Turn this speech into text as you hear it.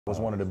What's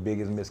one of the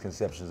biggest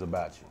misconceptions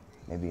about you?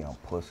 Maybe I'm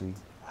pussy.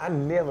 I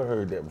never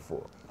heard that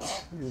before.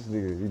 This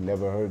nigga, he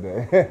never heard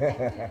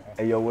that.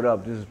 Hey, yo, what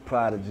up? This is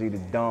Prodigy, the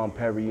Dom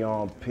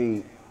Perignon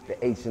P, the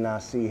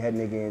HNIC head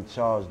nigga in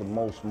charge, the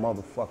most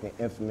motherfucking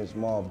infamous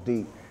Mobb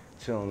Deep.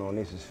 Chilling on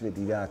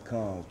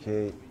Thisis50.com,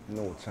 kid. You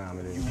know what time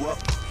it is.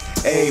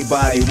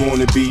 Everybody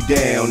wanna be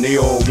down, they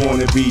all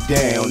wanna be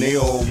down, they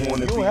all wanna be down.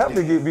 You don't have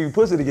to be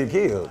pussy to get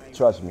killed.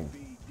 Trust me,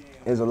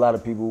 there's a lot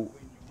of people,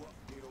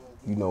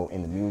 you know,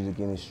 in the music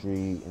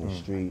industry, in the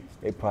street,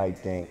 they probably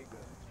think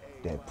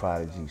that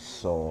Prodigy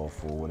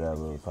soft or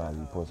whatever,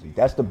 Prodigy pussy.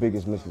 That's the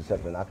biggest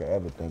misconception I could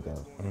ever think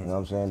of. You know what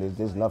I'm saying?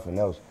 There's nothing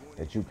else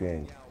that you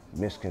can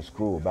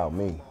misconstrue about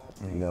me.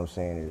 You know what I'm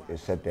saying?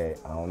 Except that,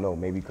 I don't know,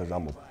 maybe because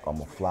I'm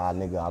a fly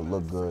nigga, I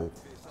look good,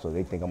 so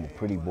they think I'm a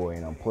pretty boy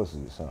and I'm pussy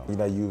or something. You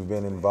know, you've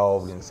been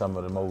involved in some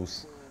of the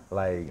most,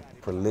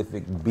 like,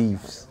 prolific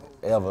beefs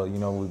ever, you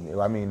know,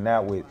 I mean,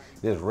 not with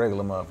just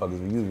regular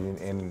motherfuckers, with you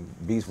in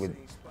beefs with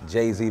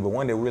Jay-Z, but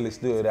one that really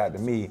stood out to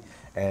me,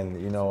 and,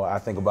 you know, I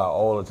think about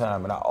all the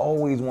time, and I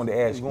always wanted to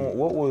ask you,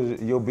 what was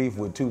your beef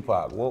with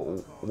Tupac?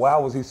 Why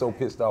was he so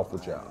pissed off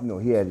with y'all? You know,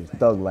 he had his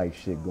thug life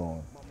shit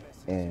going.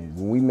 And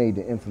when we made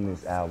the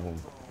infamous album,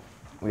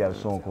 we had a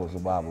song called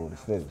Survival of the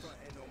Fittest.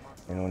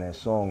 And on that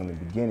song, in the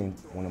beginning,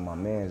 one of my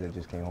mans that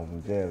just came home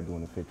from jail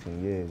doing the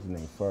 15 years, his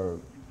name Ferg,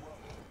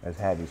 that's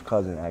Hattie's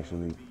cousin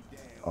actually.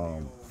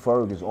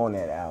 Ferg is on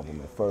that album,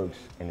 and Ferg's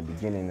in the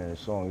beginning of the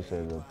song, he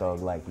says, thug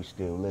life, we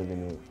still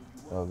living it.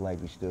 Thug life,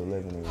 we still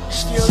living it.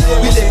 Still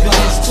living it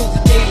till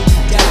the day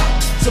we die.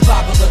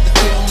 Survival of the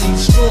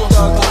fittest, strong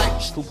thug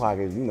life. Tupac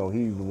is, you know,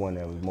 he's the one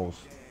that was most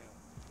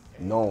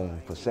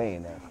known for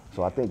saying that.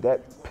 So I think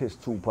that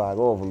pissed Tupac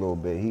off a little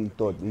bit. He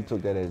took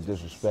that as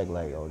disrespect,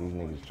 like, oh, these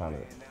niggas trying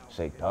to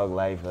say thug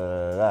life,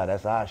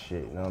 that's our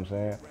shit, you know what I'm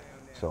saying?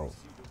 So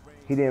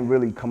he didn't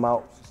really come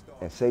out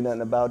and say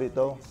nothing about it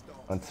though,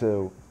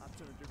 until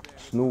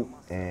Snoop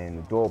and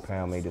the Dog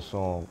Pound made the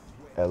song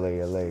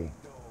LA, LA. You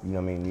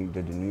know what I mean? They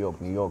did the New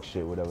York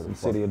shit, whatever the fuck.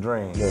 City of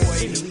Dreams. Yeah.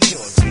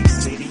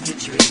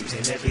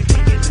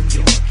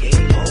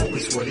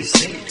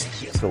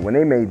 So when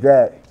they made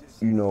that,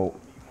 you know,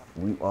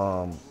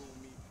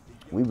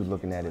 we was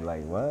looking at it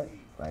like, what?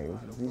 Like,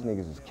 these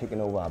niggas is kicking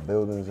over our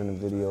buildings in the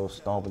video,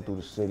 stomping through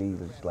the city.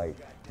 It's like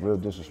real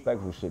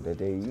disrespectful shit that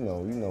they, you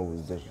know,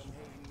 was disrespectful.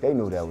 They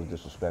knew that was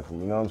disrespectful,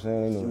 you know what I'm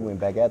saying? They knew we went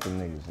back at them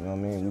niggas, you know what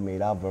I mean? We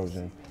made our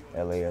version,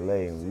 LA,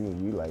 LA,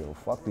 and we like, oh,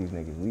 fuck these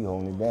niggas, we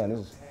holding it down.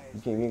 You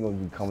ain't gonna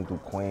be coming through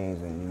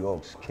Queens and New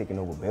York kicking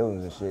over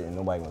buildings and shit and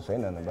nobody gonna say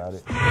nothing about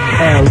it.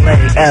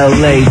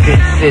 LA,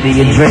 big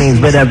city of dreams,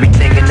 but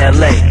everything in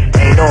LA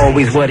ain't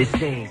always what it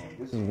seems.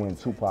 This is when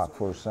Tupac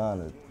first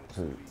signed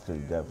to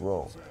Death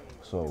Row.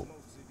 So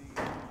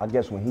I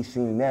guess when he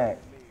seen that,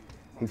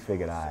 he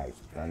figured, all right,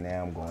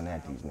 now I'm going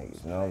at these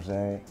niggas, you know what I'm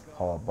saying?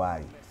 Hard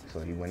body. So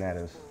he went at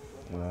us,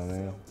 you know what I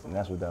mean? And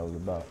that's what that was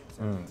about.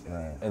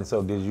 Right. And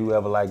so did you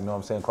ever, like, you know what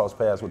I'm saying, cross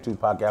paths with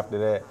Tupac after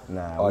that?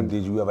 Nah. Or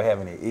did you ever have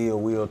any ill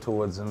will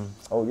towards him?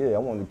 Oh yeah, I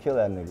wanted to kill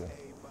that nigga.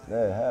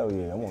 Yeah, hell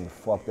yeah. I wanted to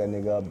fuck that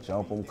nigga up,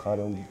 jump him, cut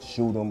him,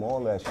 shoot him,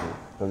 all that shit.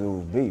 Because it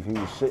was beef. He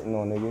was shitting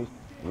on niggas,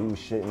 we was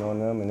shitting on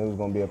them, and it was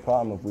gonna be a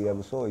problem if we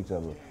ever saw each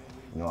other.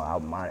 You know, I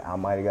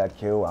might have got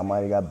killed, I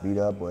might have got beat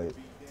up, but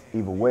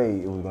either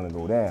way, it was gonna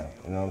go down,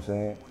 you know what I'm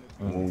saying?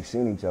 When we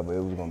seen each other,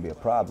 it was gonna be a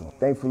problem.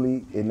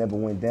 Thankfully, it never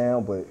went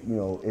down, but you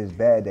know, it's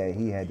bad that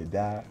he had to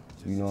die,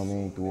 you know what I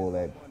mean, through all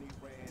that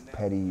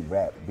petty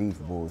rap beef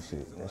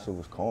bullshit. That shit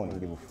was corny. They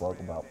didn't give a fuck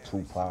about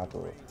Tupac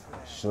or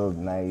Suge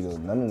Knight or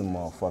none of them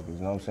motherfuckers, you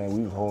know what I'm saying?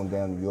 We was holding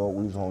down New York,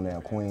 we was holding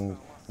down Queens,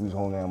 we was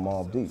holding down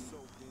Mobb Deep,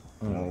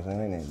 you know what I'm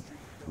saying? And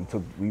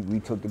we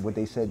took what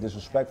they said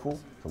disrespectful,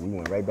 so we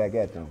went right back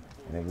at them.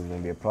 And if it was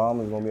gonna be a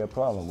problem, it's gonna be a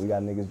problem. We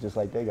got niggas just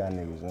like they got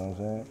niggas, you know what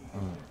I'm saying?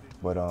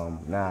 But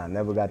nah, I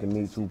never got to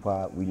meet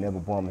Tupac. We never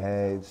bumped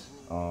heads.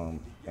 And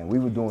we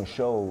were doing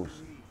shows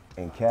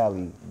in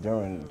Cali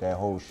during that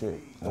whole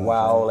shit. And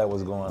while all that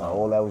was going on?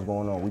 All that was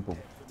going on.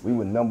 We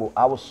were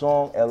our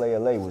song, LA,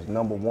 LA, was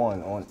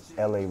 #1 on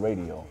LA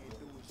radio.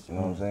 You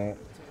know what I'm saying?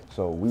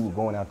 So we were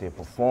going out there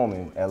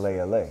performing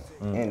LA, LA,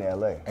 in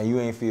LA. And you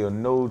ain't feel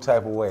no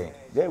type of way?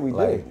 Yeah, we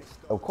did.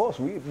 Of course,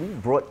 we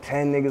brought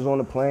 10 niggas on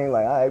the plane,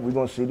 like, all right, we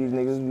gonna see these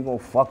niggas, we gonna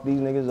fuck these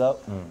niggas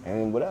up,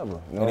 and whatever.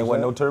 You know and there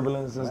wasn't no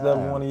turbulence and stuff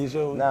in one of your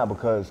shows? Nah,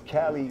 because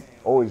Cali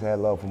always had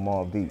love for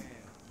Mobb Deep.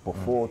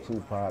 Before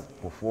Tupac,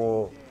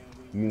 before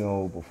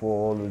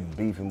all the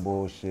beef and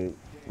bullshit,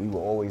 we were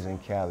always in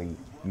Cali,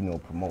 you know,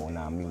 promoting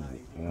our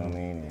music, you know what I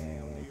mean?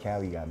 And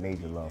Cali got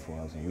major love for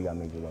us, and we got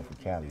major love for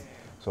Cali.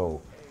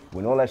 So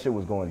when all that shit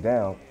was going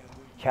down,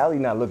 Cali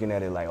not looking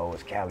at it like, oh,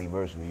 it's Cali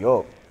versus New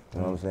York, you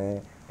know what I'm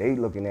saying? They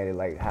looking at it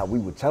like how we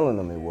were telling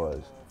them it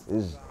was.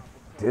 It's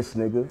this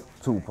nigga,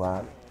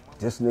 Tupac,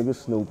 this nigga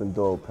Snoop and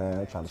Dog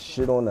Pound trying to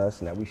shit on us,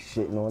 and now we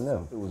shitting on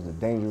them. It was a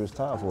dangerous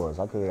time for us.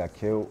 I could have got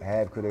killed,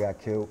 Half could have got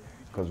killed,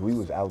 because we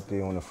was out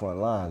there on the front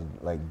lines,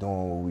 like,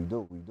 doing what we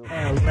do.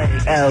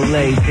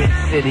 LA, big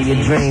city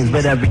of dreams,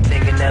 but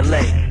everything in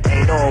LA ain't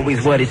ain't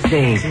always what it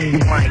seems. You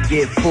might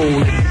get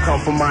fooled if you come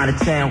from out of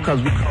town,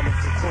 cause we coming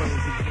from Queens.